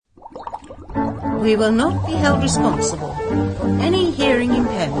We will not be held responsible for any hearing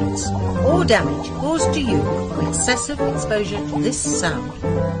impairments or damage caused to you from excessive exposure to this sound.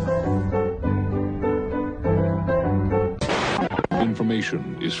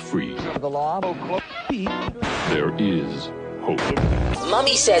 Information is free. The law. There is hope.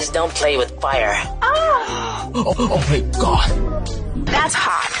 Mummy says don't play with fire. Oh my God. That's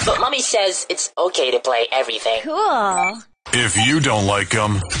hot. But Mummy says it's okay to play everything. Cool. If you don't like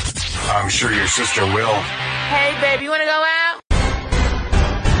them, I'm sure your sister will. Hey, baby, you want to go out?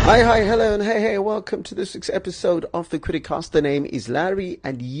 Hi, hello, and hey, welcome to this week's episode of the Criticast. The name is Larry,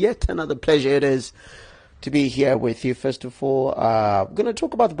 and yet another pleasure it is to be here with you. First of all, we're going to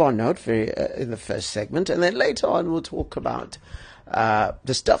talk about the bond note in the first segment, and then later on we'll talk about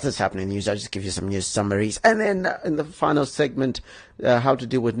the stuff that's happening in the news. I'll just give you some news summaries, and then in the final segment, how to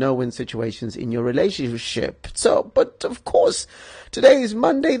deal with no-win situations in your relationship. So, but of course, today is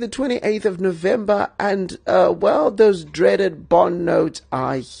Monday, the 28th of November, and well, those dreaded bond notes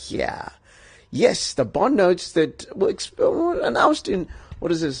are here. Yes, the bond notes that were announced in,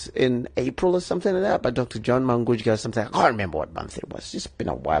 what is this, in April or something like that, by Dr. John Mangujga or something. I can't remember what month it was. It's been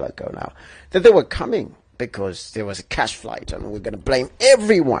a while ago now. That they were coming because there was a cash flight and we're going to blame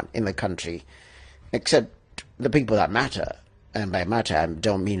everyone in the country except the people that matter. And by matter, I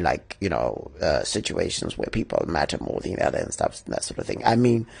don't mean like, situations where people matter more than the other and stuff, that sort of thing. I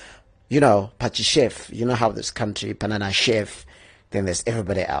mean, Pachi Chef, how this country, Panana Chef, then there's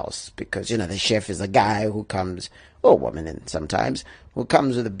everybody else. Because, the chef is a guy who comes, or woman and sometimes, who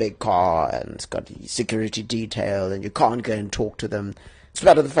comes with a big car and it's got the security detail and you can't go and talk to them. It's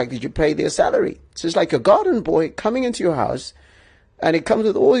matter of the fact that you pay their salary. So it's like a garden boy coming into your house and it comes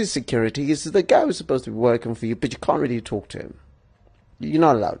with all his security. He's the guy who's supposed to be working for you, but you can't really talk to him. You're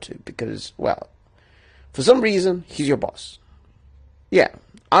not allowed to because, well, for some reason, he's your boss. Yeah,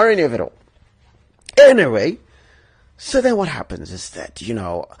 irony of it all. Anyway, so then what happens is that,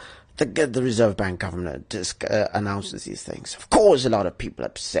 the Reserve Bank governor just announces these things. Of course, a lot of people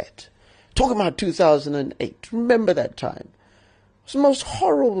upset. Talking about 2008, remember that time? It was the most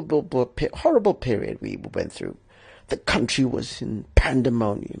horrible period we went through. The country was in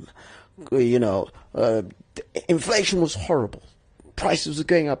pandemonium. Inflation was horrible. Prices were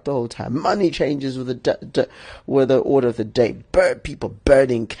going up the whole time. Money changes were the order of the day. People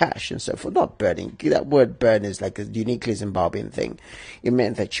burning cash and so forth. Not burning. That word burn is like a uniquely Zimbabwean thing. It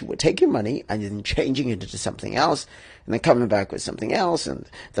meant that you were taking money and then changing it into something else and then coming back with something else and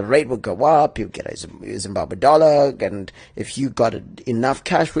the rate would go up. You'd get a Zimbabwe dollar, and if you got enough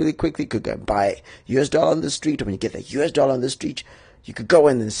cash really quickly, you could go and buy US dollar on the street. And when you get that US dollar on the street, you could go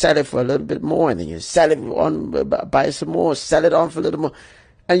in and sell it for a little bit more, and then you sell it on, buy some more, sell it on for a little more,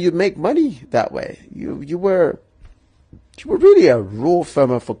 and you make money that way. You were really a raw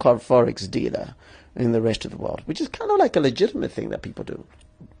firma for forex dealer in the rest of the world, which is kind of like a legitimate thing that people do.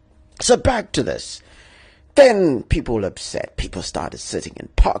 So back to this. Then people were upset. People started sitting in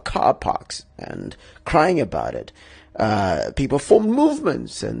car parks and crying about it. People formed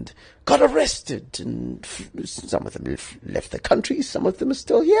movements and got arrested, and some of them left the country, some of them are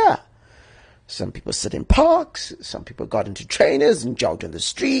still here. Some people sit in parks, some people got into trainers and jogged on the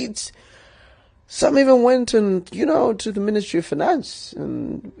streets. Some even went and, to the Ministry of Finance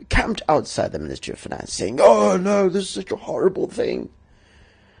and camped outside the Ministry of Finance saying, oh no, this is such a horrible thing.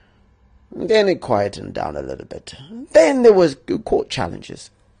 And then it quietened down a little bit. Then there was court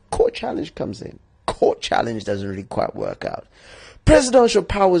challenges. Court challenge comes in. Court challenge doesn't really quite work out. Presidential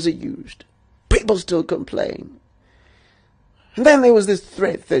powers are used. People still complain. And then there was this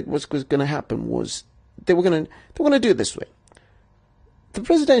threat that what's going to happen was they were going to do it this way. The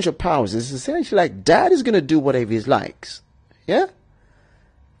presidential powers is essentially like dad is going to do whatever he likes. Yeah?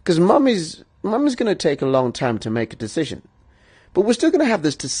 Because mommy's going to take a long time to make a decision. But we're still going to have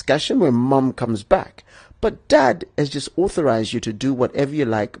this discussion when mom comes back. But dad has just authorized you to do whatever you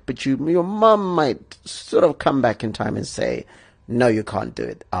like, but your mom might sort of come back in time and say, no, you can't do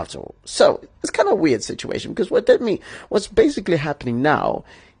it after all. So it's kind of a weird situation because what's basically happening now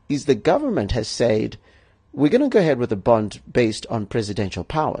is the government has said, we're going to go ahead with a bond based on presidential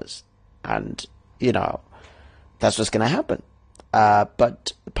powers. And, that's what's going to happen.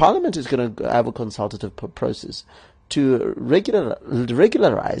 But Parliament is going to have a consultative process to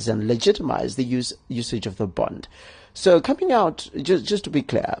regularize and legitimize the usage of the bond. So coming out, just to be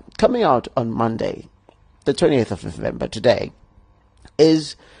clear, coming out on Monday, the 28th of November, today,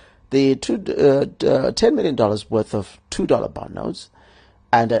 is the $10 million worth of $2 bond notes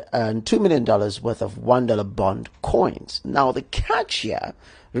and $2 million worth of $1 bond coins. Now, the catch here,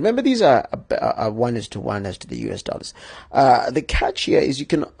 Remember, these are 1:1 as to the US dollars. The catch here is you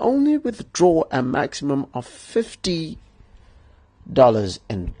can only withdraw a maximum of $50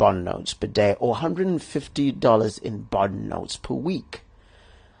 in bond notes per day or $150 in bond notes per week.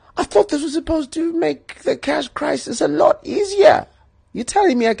 I thought this was supposed to make the cash crisis a lot easier. You're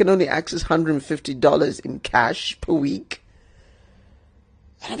telling me I can only access $150 in cash per week?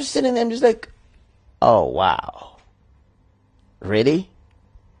 And I'm sitting there, I'm just like, oh, wow. Really?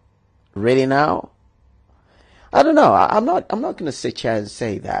 Really now? I don't know. I'm not going to sit here and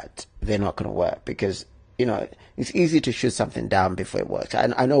say that they're not going to work because, it's easy to shoot something down before it works.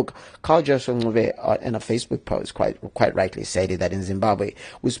 I know Carl Joseph in a Facebook post quite rightly stated that in Zimbabwe,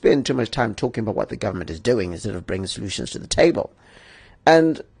 we spend too much time talking about what the government is doing instead of bringing solutions to the table.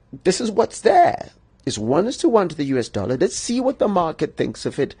 And this is what's there. It's 1:1 to the US dollar. Let's see what the market thinks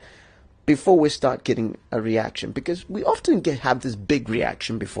of it before we start getting a reaction, because we often have this big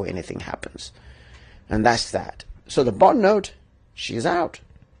reaction before anything happens. And that's that. So the bond note, she's out.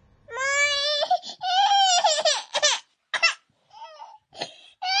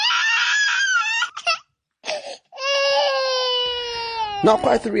 Not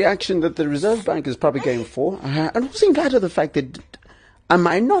quite the reaction that the Reserve Bank is probably going for. And also in light of the fact that, am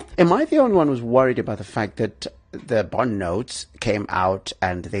I the only one who's worried about the fact that the bond notes came out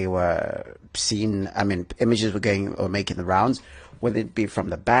and they were seen, images were making the rounds, whether it be from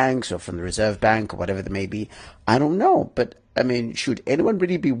the banks or from the Reserve Bank or whatever it may be. I don't know. But, should anyone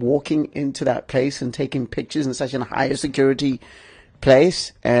really be walking into that place and taking pictures in such a higher security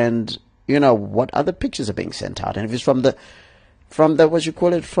place? And, what other pictures are being sent out? And if it's from the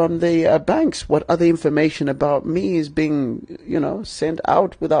banks, what other information about me is being, sent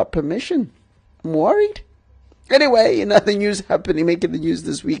out without permission? I'm worried. Anyway, another news happening, making the news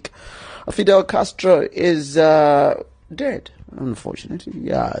this week. Fidel Catsro is dead, unfortunately.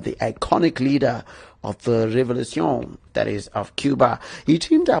 Yeah, the iconic leader of the revolution, that is, of Cuba. He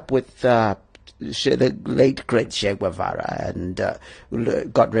teamed up with the late, great Che Guevara and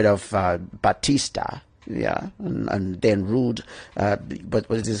got rid of Batista. Yeah, and then ruled what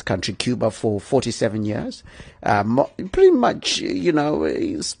was this country, Cuba, for 47 years. Pretty much,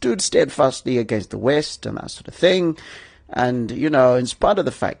 he stood steadfastly against the West and that sort of thing. And, in spite of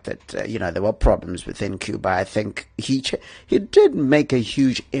the fact that, there were problems within Cuba, I think he did make a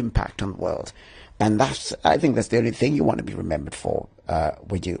huge impact on the world. And I think that's the only thing you want to be remembered for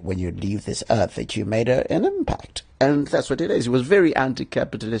when you leave this earth, that you made an impact. And that's what it is. It was very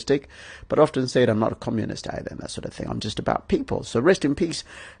anti-capitalistic, but often said, I'm not a communist either, and that sort of thing. I'm just about people. So rest in peace.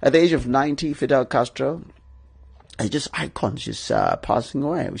 At the age of 90, Fidel Castro is just icons, just passing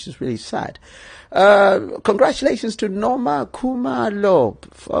away, which is really sad. Congratulations to Norma Kumalo,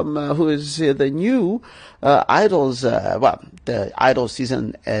 who is the new Idols, the Idol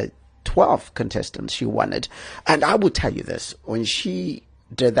season 12 contestant. She won it. And I will tell you this, when she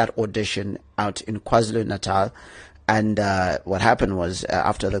did that audition out in KwaZulu-Natal, and what happened was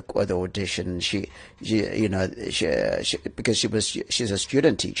after the audition, she because she's a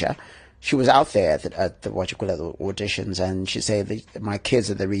student teacher, she was out there at the auditions, and she said my kids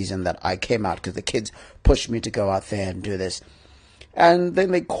are the reason that I came out, because the kids pushed me to go out there and do this. And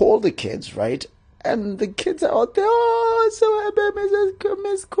then they called the kids, right? And the kids are out there, oh, so happy,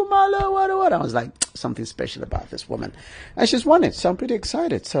 Miss Kumalo, what. I was like, something special about this woman. And she's won it, so I'm pretty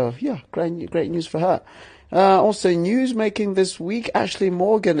excited. So, yeah, great news for her. Also, news making this week, Ashley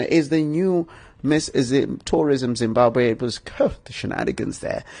Morgan is the new Miss Tourism Zimbabwe. It was the shenanigans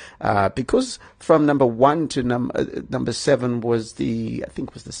there. Because from number 1 to number 7 was the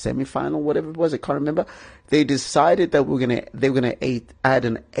semi-final, whatever it was, I can't remember. They decided that they were gonna add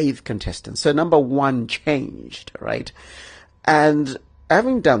an 8th contestant. So number 1 changed, right? And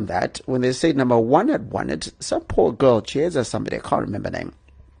having done that, when they say number 1 had won it, some poor girl, Cheers or somebody, I can't remember the name,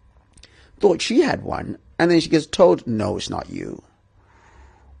 thought she had won, and then she gets told, no, it's not you.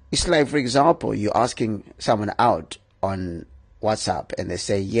 It's like, for example, you're asking someone out on WhatsApp and they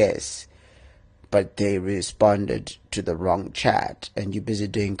say yes, but they responded to the wrong chat and you're busy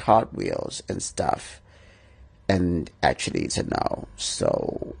doing cartwheels and stuff, and actually it's a no.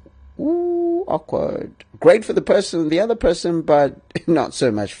 So, awkward. Great for the other person, but not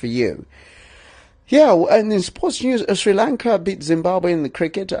so much for you. Yeah, and in sports news, Sri Lanka beat Zimbabwe in the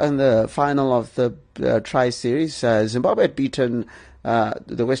cricket in the final of the Tri-Series. Zimbabwe had beaten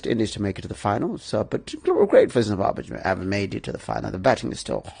the West Indies to make it to the final. So, but great for Zimbabwe to have made it to the final. The batting is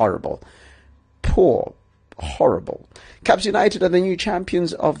still horrible. Poor. Horrible. Caps United are the new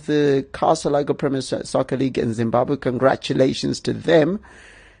champions of the Casalago Premier Soccer League in Zimbabwe. Congratulations to them.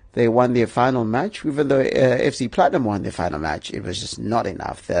 They won their final match, even though FC Platinum won their final match. It was just not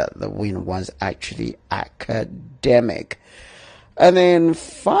enough. The win was actually academic. And then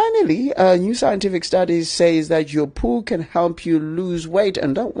finally, new scientific studies says that your poo can help you lose weight.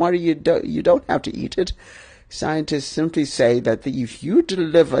 And don't worry, you don't have to eat it. Scientists simply say that if you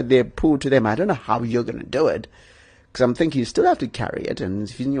deliver their poo to them, I don't know how you're going to do it, because I'm thinking you still have to carry it, and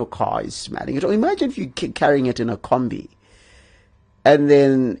if in your car is smelling it. Or imagine if you're carrying it in a combi, and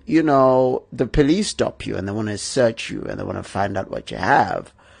then, the police stop you and they want to search you and they want to find out what you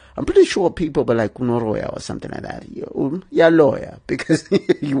have. I'm pretty sure people will like Unoroya or something like that. Yeah, lawyer, because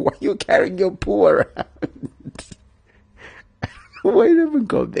you're carrying your poo around. Why even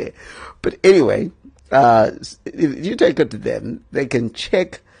go there? But anyway, if you take it to them, they can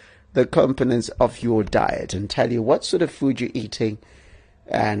check the components of your diet and tell you what sort of food you're eating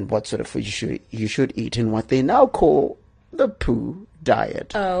and what sort of food you should eat in what they now call the poo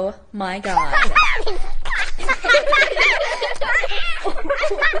diet. Oh my God.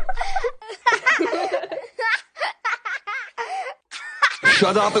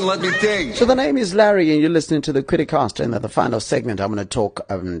 Shut up and let me think. So the name is Larry, and you're listening to the Criticast. And the final segment, I'm going to talk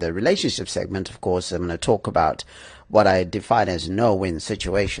the relationship segment. Of course, I'm going to talk about what I define as no-win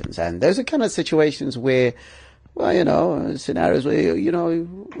situations, and those are kind of situations where, well, scenarios where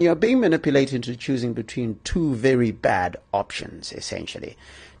you're being manipulated into choosing between two very bad options, essentially.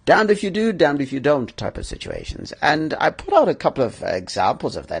 Damned if you do, damned if you don't type of situations. And I put out a couple of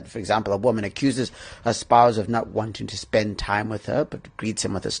examples of that. For example, a woman accuses her spouse of not wanting to spend time with her, but greets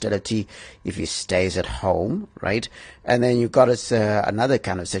him with hostility if he stays at home, right? And then you've got another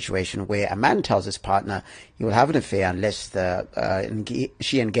kind of situation where a man tells his partner he will have an affair unless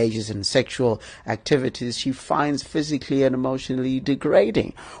she engages in sexual activities she finds physically and emotionally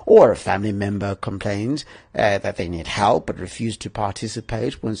degrading. Or a family member complains that they need help but refuse to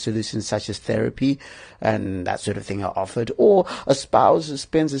participate when solutions such as therapy and that sort of thing are offered. Or a spouse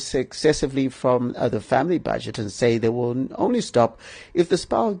spends excessively from the family budget and say they will only stop if the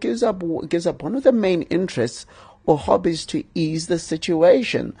spouse gives up one of the main interests or hobbies to ease the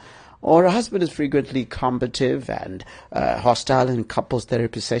situation. Or a husband is frequently combative and hostile in couples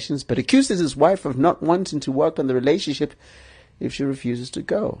therapy sessions, but accuses his wife of not wanting to work on the relationship if she refuses to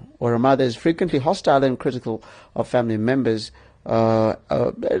go. Or a mother is frequently hostile and critical of family members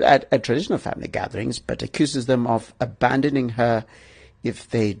at traditional family gatherings, but accuses them of abandoning her if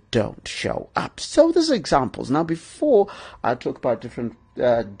they don't show up. So there's examples. Now, before I talk about different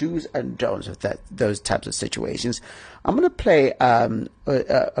do's and don'ts of those types of situations, I'm going to play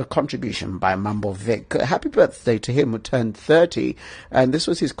a contribution by Mambo Vic. Happy birthday to him who turned 30, and this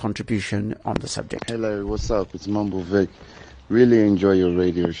was his contribution on the subject. Hello, what's up? It's Mambo Vic. Really enjoy your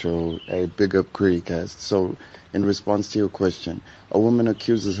radio show. A big up Criticast. So, in response to your question, a woman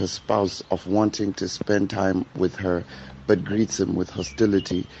accuses her spouse of wanting to spend time with her, but greets him with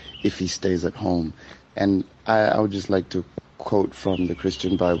hostility if he stays at home. And I would just like to quote from the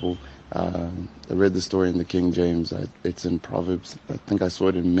Christian Bible. I read the story in the King James. It's in Proverbs. I think I saw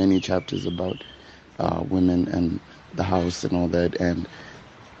it in many chapters about women and the house and all that. And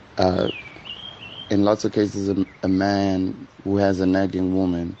in lots of cases, a man who has a nagging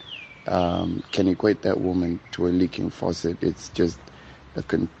woman can equate that woman to a leaking faucet. It's just a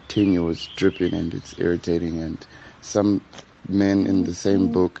continuous dripping, and it's irritating. And some men in the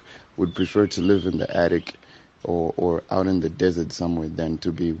same book would prefer to live in the attic or out in the desert somewhere than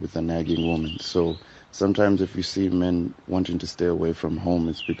to be with a nagging woman. So sometimes if you see men wanting to stay away from home,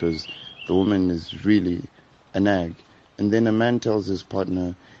 it's because the woman is really a nag. And then a man tells his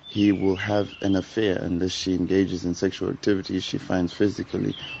partner he will have an affair unless she engages in sexual activities she finds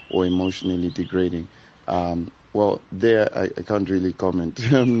physically or emotionally degrading. Well, there I can't really comment.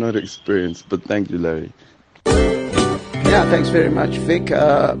 I'm not experienced, but thank you, Larry. Yeah, thanks very much, Vic.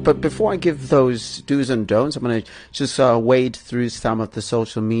 But before I give those do's and don'ts, I'm going to just wade through some of the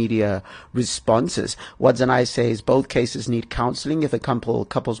social media responses. Wadz and I says both cases need counseling if the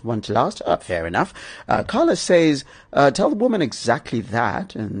couples want to last. Fair enough. Carla says, tell the woman exactly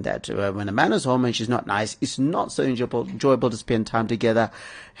that, and that when a man is home and she's not nice, it's not so enjoyable to spend time together,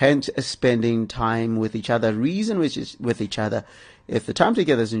 hence spending time with each other. Reason which is with each other. If the time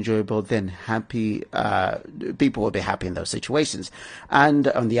together is enjoyable, then happy people will be happy in those situations. And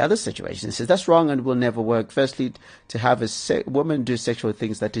on the other situation, it says that's wrong and will never work. Firstly, to have a woman do sexual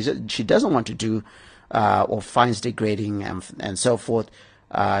things that she doesn't want to do or finds degrading and so forth,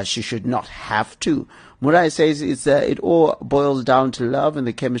 She should not have to. Murai says it all boils down to love and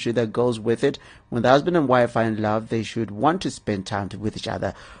the chemistry that goes with it. When the husband and wife are in love, they should want to spend time with each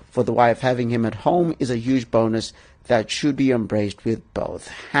other. For the wife, having him at home is a huge bonus that should be embraced with both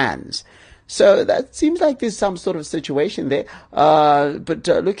hands. So that seems like there's some sort of situation there. But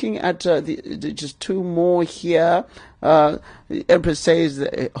looking at just two more here, the Empress says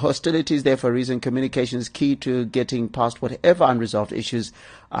that hostility is there for a reason. Communication is key to getting past whatever unresolved issues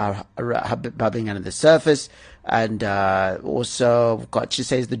are bubbling under the surface. And also, she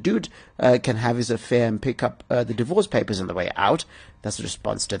says the dude can have his affair and pick up the divorce papers on the way out. That's a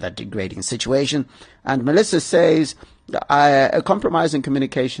response to that degrading situation. And Melissa says, a compromise and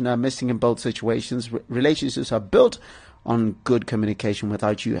communication are missing in both situations. Relationships are built on good communication.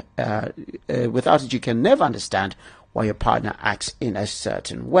 Without it, you can never understand why your partner acts in a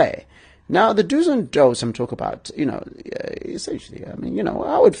certain way. Now, the do's and don'ts I'm talking about, essentially,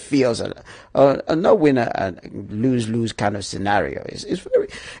 how it feels a no-winner and lose-lose kind of scenario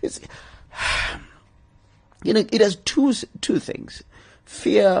it has two things: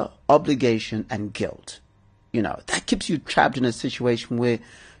 fear, obligation, and guilt. That keeps you trapped in a situation where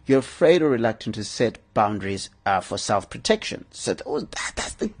you're afraid or reluctant to set boundaries for self-protection. So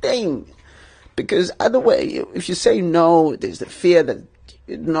that's the thing. Because other way, if you say no, there's the fear that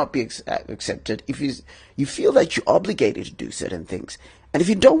it not be accepted. If you feel that you're obligated to do certain things, and if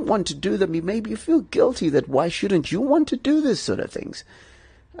you don't want to do them, maybe you feel guilty that why shouldn't you want to do this sort of things.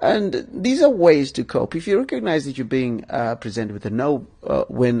 And these are ways to cope. If you recognize that you're being presented with a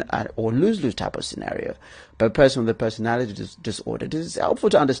no-win or lose-lose type of scenario by a person with a personality disorder, it is helpful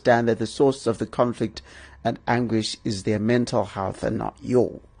to understand that the source of the conflict and anguish is their mental health and not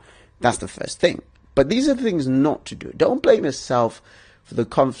yours. That's the first thing. But these are the things not to do. Don't blame yourself for the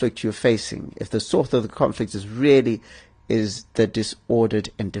conflict you're facing if the source of the conflict is the disordered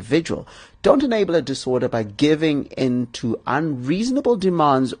individual. Don't enable a disorder by giving in to unreasonable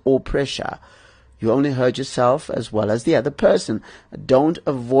demands or pressure. You only hurt yourself as well as the other person. Don't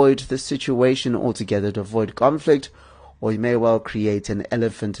avoid the situation altogether to avoid conflict, or you may well create an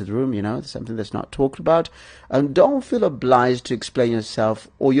elephant in the room, something that's not talked about. And don't feel obliged to explain yourself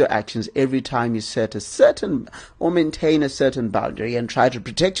or your actions every time you set a certain or maintain a certain boundary and try to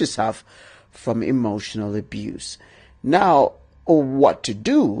protect yourself from emotional abuse. Now, what to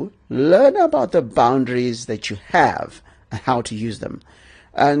do, learn about the boundaries that you have and how to use them.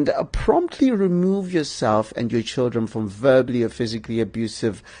 And promptly remove yourself and your children from verbally or physically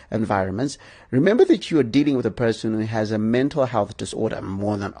abusive environments. Remember that you are dealing with a person who has a mental health disorder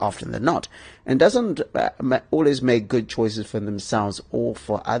more than often than not, and doesn't always make good choices for themselves or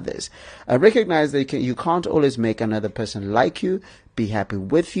for others. Recognize that you can't always make another person like you, be happy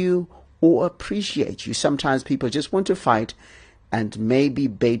with you, or appreciate you. Sometimes people just want to fight and may be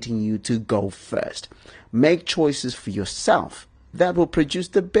baiting you to go first. Make choices for yourself that will produce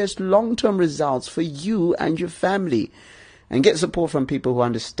the best long-term results for you and your family. And get support from people who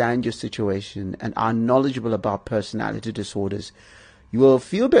understand your situation and are knowledgeable about personality disorders. You will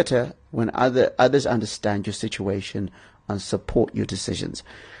feel better when others understand your situation and support your decisions.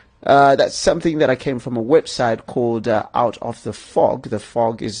 That's something that I came from a website called Out of the Fog. The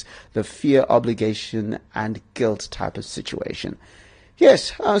fog is the fear, obligation, and guilt type of situation.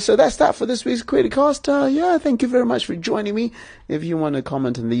 Yes, so that's that for this week's Kwiricast. Thank you very much for joining me. If you want to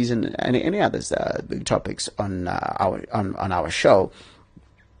comment on these and any others big topics on our show,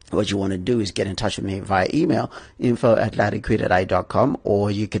 what you want to do is get in touch with me via email, info@larrykwirirayi.com, or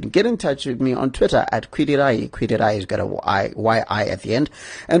you can get in touch with me on Twitter at Kwirirayi. Kwirirayi has got a Y-I at the end.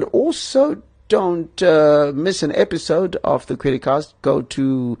 And also, don't miss an episode of the Kwiricast. Go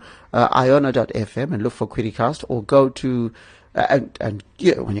to iona.fm and look for Kwiricast, or go to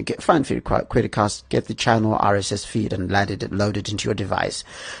when you find Kwiricast, get the channel RSS feed and load it into your device.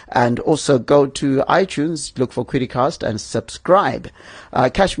 And also go to iTunes, look for Kwiricast and subscribe.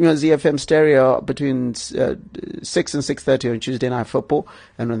 Catch me on ZFM stereo between 6 and 6:30 on Tuesday Night Football,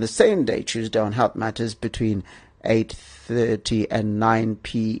 and on the same day, Tuesday on Health Matters, between 8:30 and 9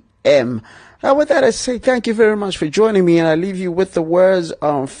 p.m. With that, I say thank you very much for joining me, and I leave you with the words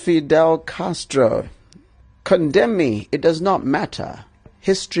of Fidel Catsro. Condemn me, it does not matter.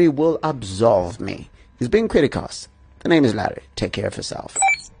 History will absolve me. It's been Kwiricast. The name is Larry. Take care of yourself.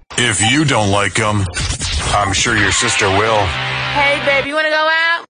 If you don't like them, I'm sure your sister will. Hey, baby, you want to go out?